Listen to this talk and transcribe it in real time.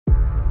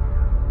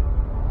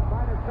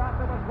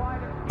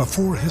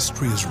Before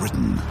history is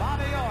written,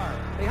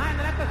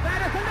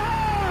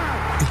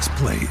 it's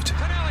played.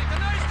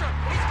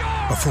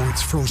 Before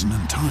it's frozen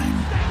in time,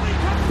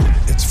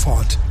 it's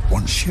fought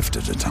one shift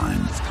at a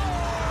time.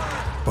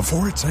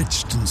 Before it's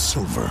etched in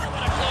silver,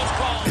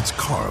 it's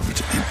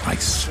carved in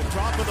ice.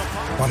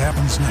 What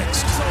happens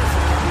next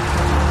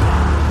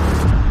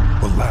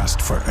will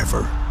last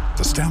forever.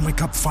 The Stanley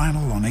Cup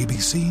Final on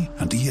ABC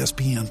and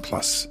ESPN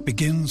Plus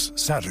begins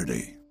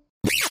Saturday.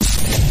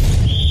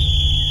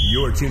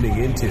 You're tuning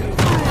into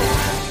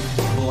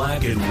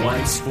Black and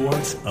White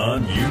Sports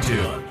on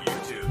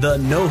YouTube. The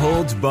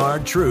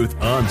no-holds-barred truth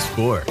on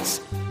sports.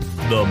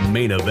 The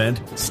main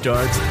event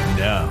starts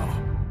now.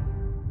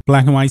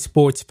 Black and White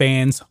Sports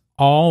fans,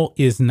 all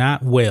is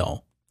not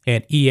well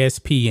at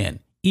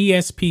ESPN,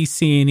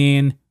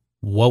 ESPCNN,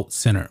 Wolt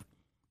Center.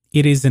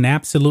 It is an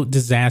absolute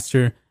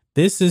disaster.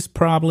 This is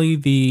probably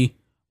the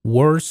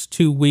worst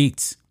 2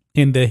 weeks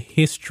in the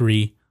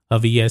history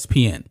of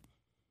ESPN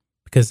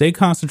because they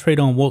concentrate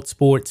on Wolt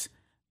Sports.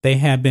 They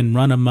have been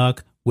run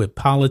amok with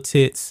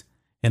politics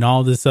and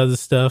all this other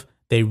stuff.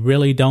 They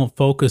really don't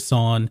focus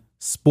on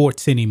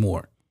sports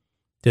anymore.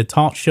 The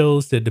talk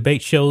shows, the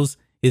debate shows,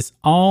 it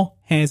all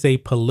has a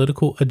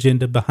political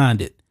agenda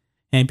behind it.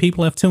 And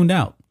people have tuned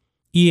out.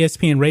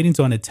 ESPN ratings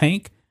on the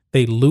tank.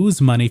 They lose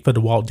money for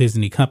the Walt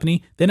Disney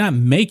Company. They're not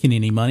making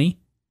any money.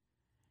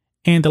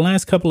 And the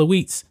last couple of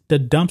weeks, the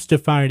dumpster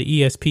fire to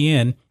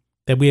ESPN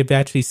that we have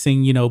actually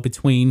seen,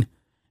 between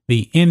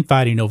the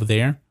infighting over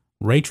there,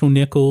 Rachel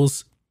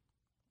Nichols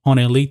on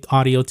an Elite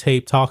audio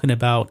tape talking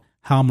about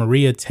how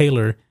Maria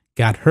Taylor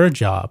got her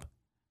job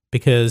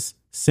because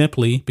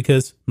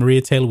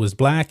Maria Taylor was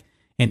black,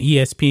 and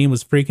ESPN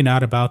was freaking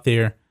out about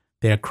their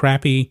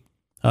crappy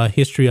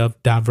history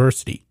of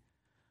diversity.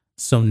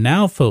 So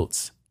now,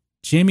 folks,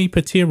 Jimmy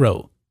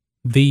Pitaro,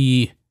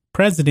 the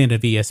president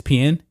of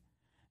ESPN,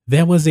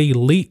 there was a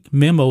leaked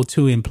memo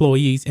to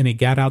employees and it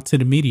got out to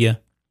the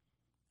media.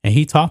 And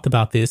he talked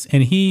about this,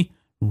 and he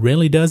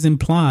really does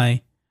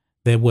imply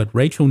that what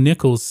Rachel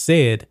Nichols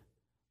said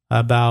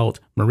about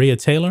Maria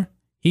Taylor,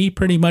 he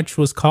pretty much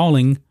was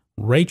calling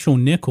Rachel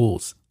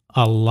Nichols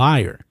a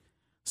liar.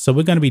 So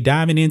we're going to be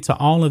diving into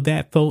all of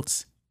that,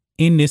 folks,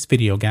 in this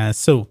video, guys.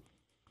 So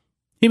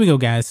here we go,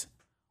 guys.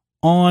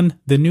 On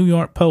the New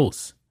York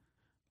Post,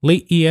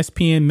 late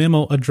ESPN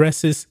memo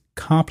addresses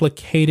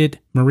complicated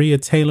Maria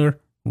Taylor,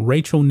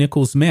 Rachel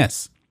Nichols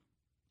mess.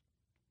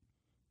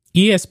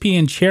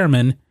 ESPN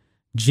chairman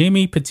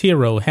Jimmy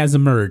Pitaro has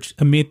emerged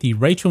amid the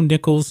Rachel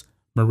Nichols,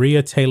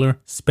 Maria Taylor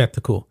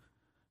spectacle.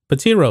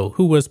 Pitaro,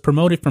 who was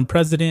promoted from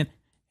president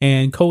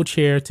and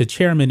co-chair to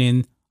chairman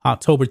in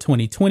October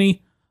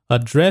 2020,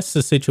 addressed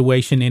the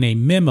situation in a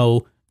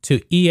memo to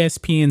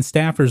ESPN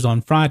staffers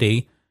on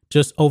Friday,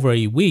 just over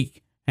a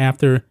week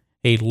after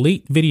a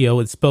leaked video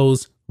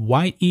exposed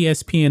white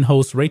ESPN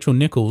host Rachel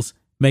Nichols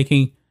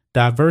making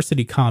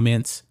diversity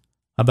comments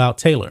about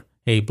Taylor,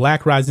 a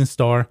black rising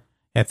star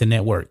at the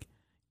network,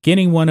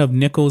 getting one of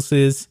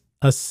Nichols'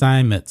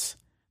 assignments.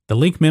 The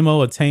leaked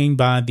memo obtained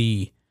by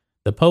the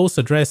Post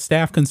addressed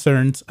staff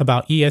concerns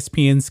about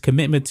ESPN's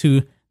commitment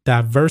to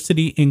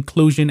diversity,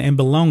 inclusion, and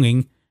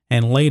belonging,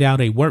 and laid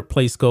out a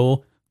workplace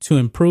goal to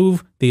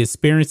improve the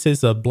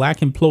experiences of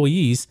black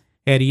employees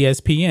at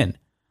ESPN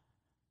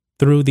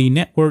through the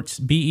network's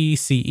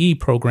BECE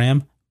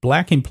program,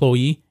 Black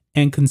Employee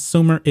and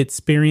Consumer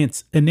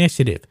Experience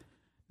Initiative.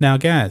 Now,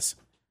 guys,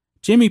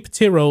 Jimmy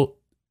Pitaro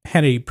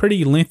had a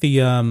pretty lengthy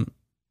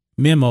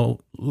memo,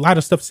 a lot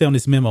of stuff to say on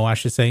this memo, I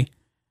should say.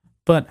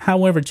 But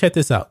however, check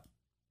this out.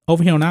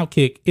 Over here on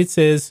Outkick, it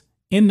says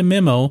in the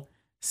memo,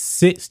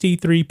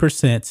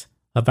 63%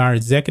 of our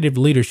executive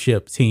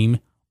leadership team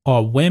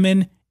are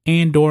women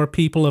and or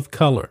people of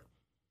color.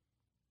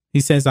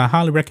 He says, I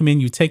highly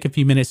recommend you take a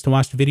few minutes to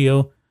watch the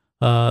video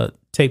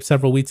taped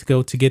several weeks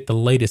ago to get the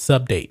latest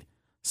update.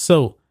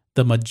 So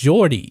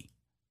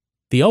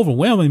the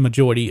overwhelming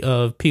majority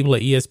of people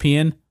at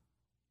ESPN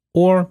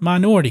are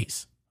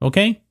minorities.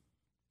 Okay?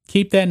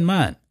 Keep that in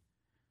mind.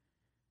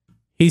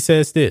 He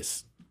says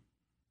this.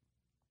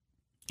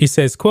 He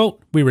says,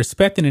 quote, we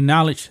respect and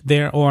acknowledge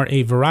there are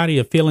a variety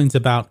of feelings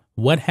about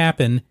what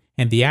happened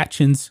and the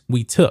actions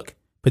we took,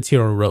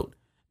 Pitaro wrote,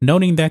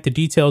 noting that the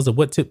details of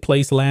what took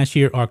place last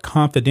year are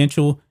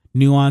confidential,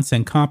 nuanced,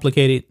 and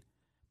complicated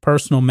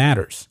personal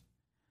matters.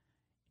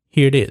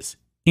 Here it is.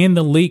 In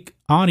the leaked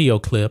audio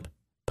clip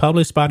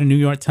published by the New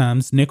York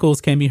Times,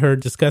 Nichols can be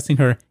heard discussing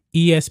her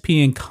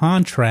ESPN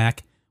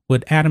contract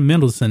with Adam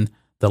Mendelsohn,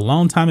 the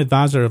longtime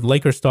advisor of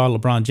Lakers star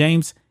LeBron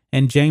James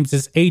and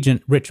James's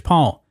agent Rich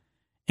Paul,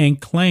 and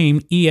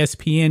claimed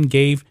ESPN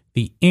gave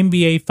the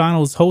NBA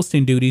Finals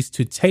hosting duties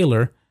to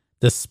Taylor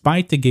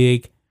despite the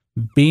gig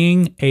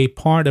being a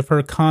part of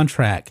her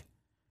contract.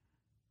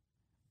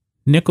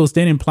 Nichols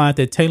then implied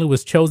that Taylor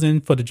was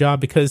chosen for the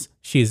job because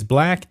she is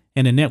black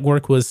and the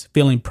network was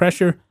feeling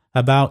pressure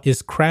about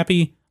its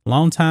crappy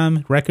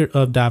long-time record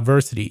of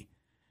diversity.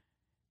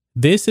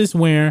 This is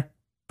where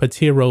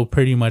Pitaro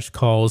pretty much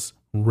calls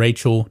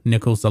Rachel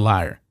Nichols a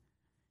liar.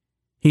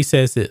 He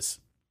says this,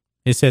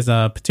 It says,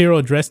 Patero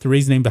addressed the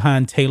reasoning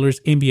behind Taylor's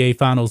NBA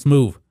Finals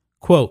move.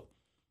 Quote,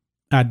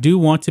 I do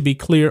want to be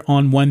clear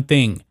on one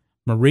thing.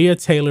 Maria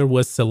Taylor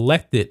was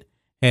selected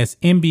as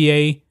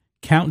NBA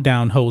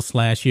Countdown host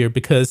last year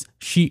because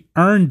she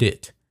earned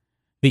it,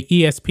 the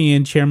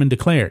ESPN chairman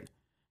declared.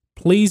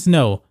 Please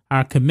know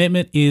our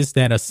commitment is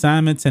that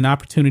assignments and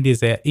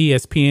opportunities at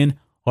ESPN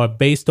are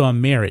based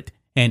on merit,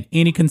 and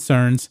any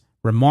concerns,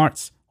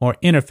 remarks, or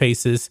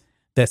interfaces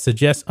that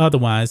suggest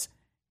otherwise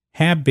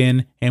have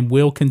been and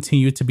will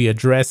continue to be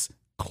addressed,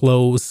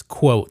 close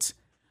quote.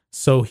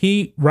 So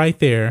he right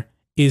there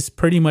is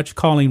pretty much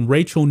calling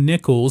Rachel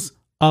Nichols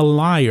a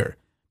liar,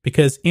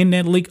 because in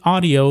that leaked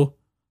audio,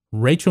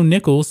 Rachel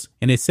Nichols,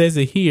 and it says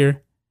it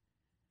here,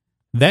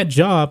 that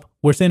job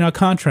was in her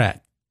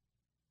contract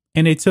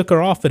and they took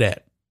her off of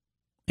that.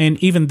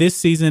 And even this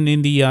season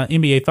in the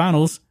NBA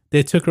Finals,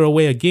 they took her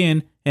away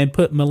again and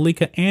put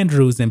Malika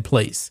Andrews in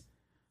place.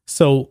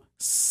 So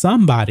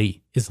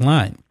somebody is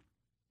lying.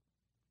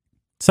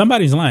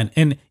 Somebody's lying.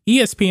 And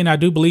ESPN, I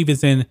do believe,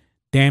 is in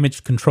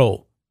damage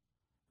control.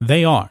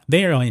 They are.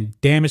 They are in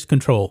damage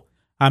control.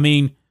 I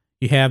mean,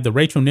 you have the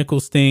Rachel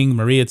Nichols thing,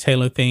 Maria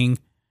Taylor thing,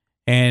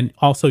 and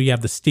also you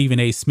have the Stephen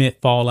A. Smith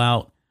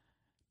fallout.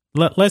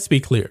 Let's be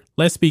clear.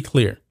 Let's be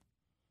clear.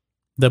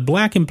 The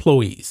black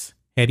employees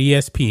at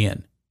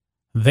ESPN,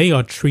 they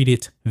are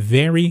treated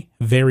very,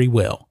 very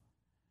well.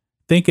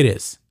 Think of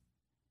this.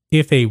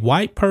 If a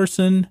white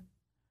person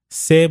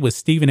said what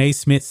Stephen A.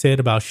 Smith said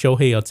about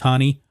Shohei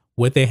Ohtani,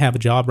 would they have a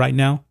job right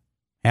now?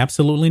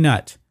 Absolutely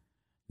not.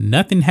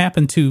 Nothing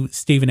happened to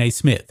Stephen A.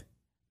 Smith.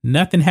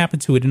 Nothing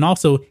happened to it. And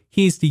also,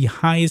 he's the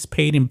highest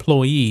paid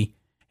employee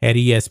at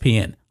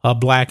ESPN, a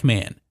black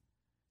man.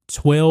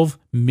 $12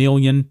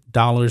 million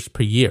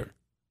per year.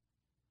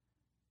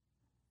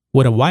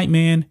 Would a white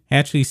man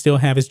actually still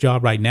have his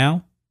job right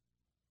now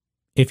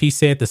if he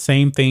said the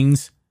same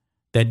things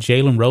that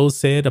Jalen Rose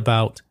said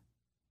about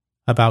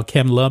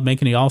Kevin Love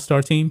making the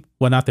All-Star team?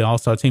 Well, not the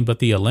All-Star team, but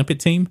the Olympic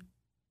team.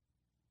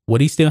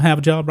 Would he still have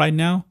a job right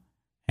now?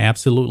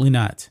 Absolutely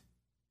not.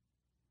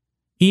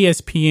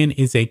 ESPN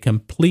is a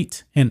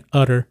complete and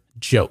utter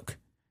joke.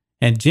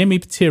 And Jimmy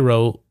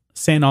Patero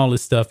saying all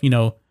this stuff,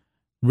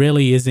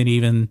 really isn't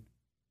even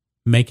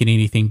making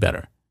anything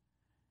better.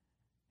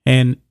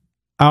 And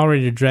I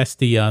already addressed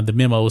the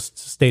memos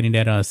stating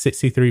that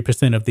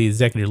 63% of the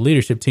executive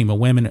leadership team are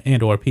women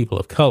and or people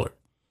of color.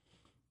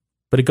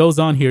 But it goes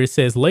on here. It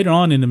says, later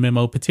on in the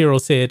memo, Patero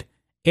said,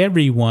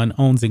 everyone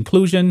owns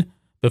inclusion,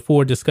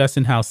 before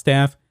discussing how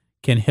staff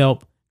can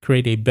help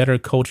create a better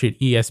culture at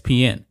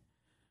ESPN.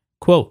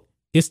 Quote,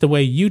 it's the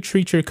way you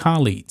treat your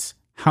colleagues,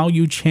 how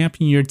you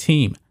champion your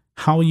team,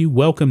 how you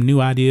welcome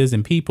new ideas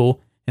and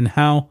people, and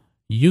how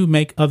you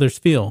make others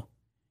feel.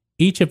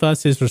 Each of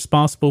us is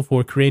responsible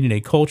for creating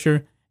a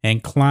culture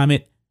and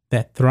climate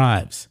that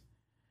thrives.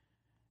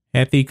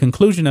 At the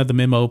conclusion of the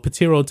memo,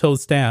 Patero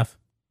told staff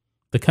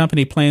the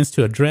company plans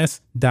to address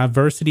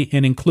diversity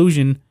and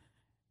inclusion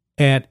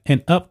at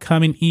an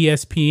upcoming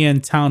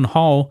ESPN town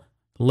hall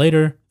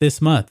later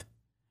this month,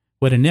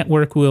 where the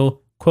network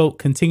will, quote,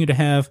 continue to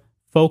have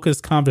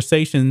focused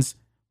conversations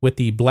with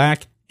the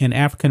Black and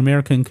African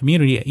American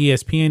community at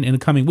ESPN in the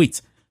coming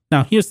weeks.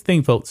 Now, here's the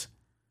thing, folks.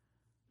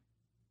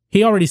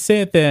 He already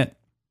said that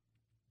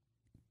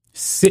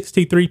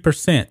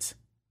 63%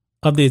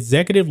 of the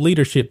executive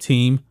leadership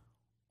team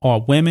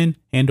are women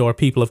and or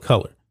people of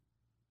color.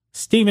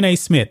 Stephen A.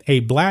 Smith,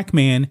 a black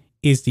man,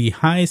 is the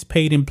highest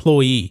paid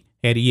employee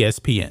at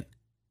ESPN.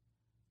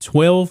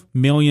 $12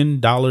 million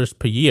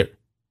per year.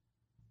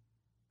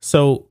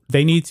 So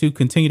they need to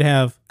continue to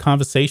have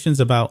conversations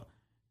about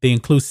the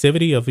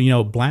inclusivity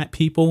of, black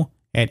people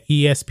at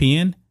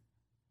ESPN.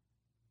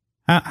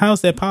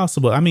 How's that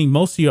possible? I mean,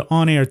 most of your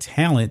on-air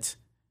talent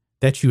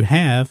that you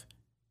have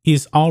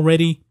is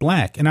already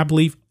black. And I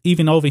believe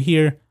even over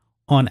here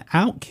on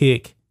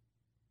Outkick,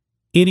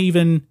 it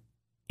even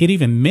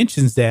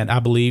mentions that, I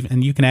believe.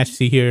 And you can actually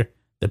see here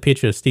the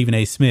picture of Stephen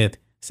A. Smith.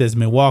 It says,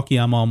 Milwaukee,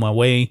 I'm on my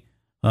way.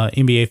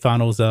 NBA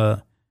Finals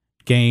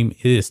game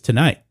is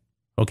tonight.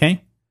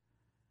 Okay?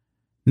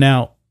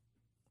 Now,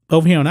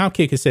 over here on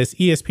Outkick, it says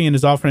ESPN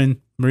is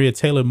offering Maria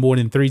Taylor more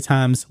than 3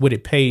 times what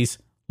it pays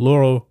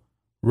Laurel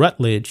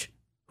Rutledge,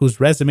 whose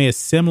resume is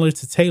similar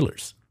to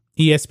Taylor's.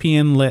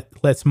 ESPN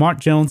lets Mark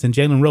Jones and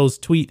Jalen Rose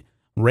tweet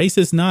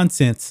racist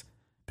nonsense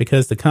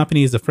because the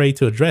company is afraid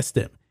to address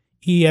them.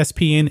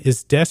 ESPN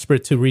is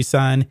desperate to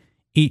re-sign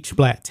each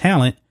black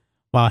talent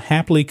while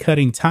happily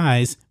cutting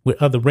ties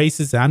with other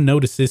races. I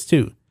noticed this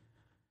too.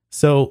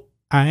 So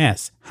I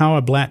ask, how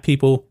are black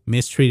people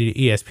mistreated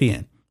at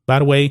ESPN? By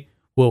the way,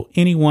 will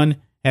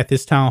anyone at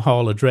this town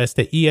hall address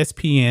that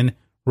ESPN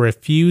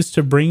refused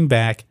to bring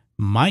back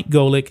Mike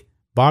Golick,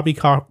 Bobby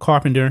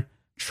Carpenter,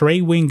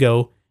 Trey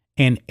Wingo,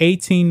 and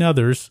 18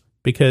 others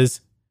because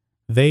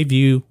they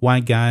view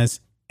white guys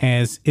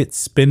as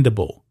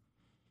expendable?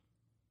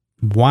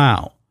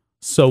 Wow.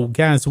 So,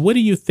 guys, what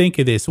do you think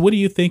of this? What do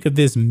you think of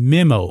this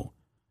memo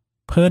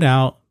put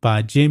out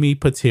by Jimmy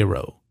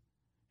Patero?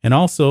 And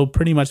also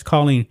pretty much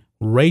calling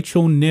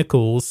Rachel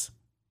Nichols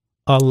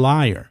a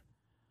liar.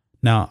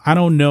 Now, I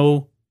don't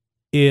know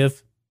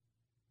if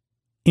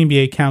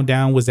NBA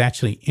Countdown was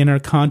actually in her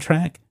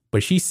contract,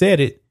 but she said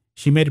it.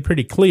 She made it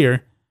pretty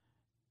clear.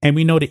 And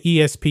we know the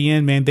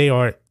ESPN, man,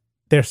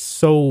 they're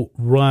so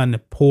run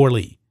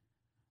poorly.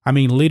 I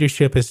mean,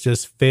 leadership has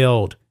just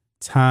failed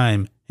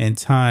time and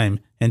time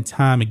and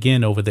time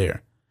again over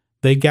there.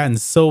 They've gotten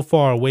so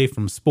far away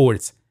from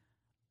sports.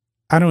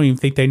 I don't even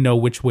think they know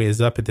which way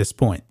is up at this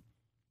point.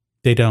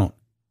 They don't.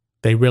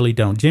 They really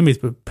don't. Jimmy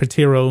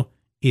Pitaro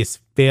is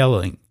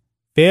failing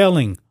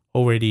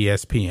over at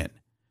ESPN.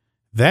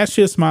 That's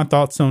just my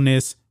thoughts on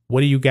this.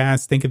 What do you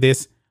guys think of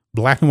this?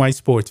 Black and white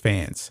sports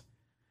fans.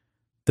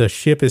 The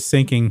ship is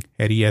sinking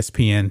at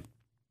ESPN,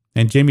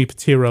 and Jimmy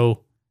Pitaro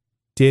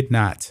did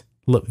not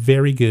look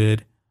very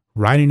good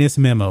writing this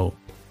memo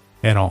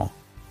at all.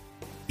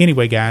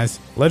 Anyway, guys,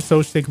 let us know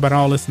what you think about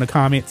all this in the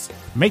comments.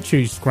 Make sure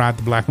you subscribe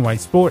to Black and White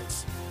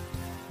Sports,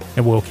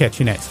 and we'll catch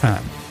you next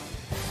time.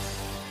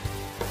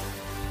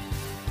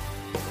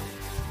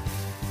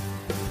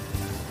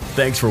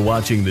 Thanks for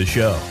watching the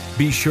show.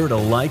 Be sure to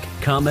like,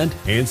 comment,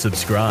 and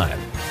subscribe.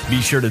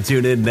 Be sure to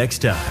tune in next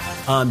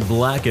time on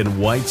Black and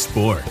White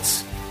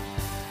Sports.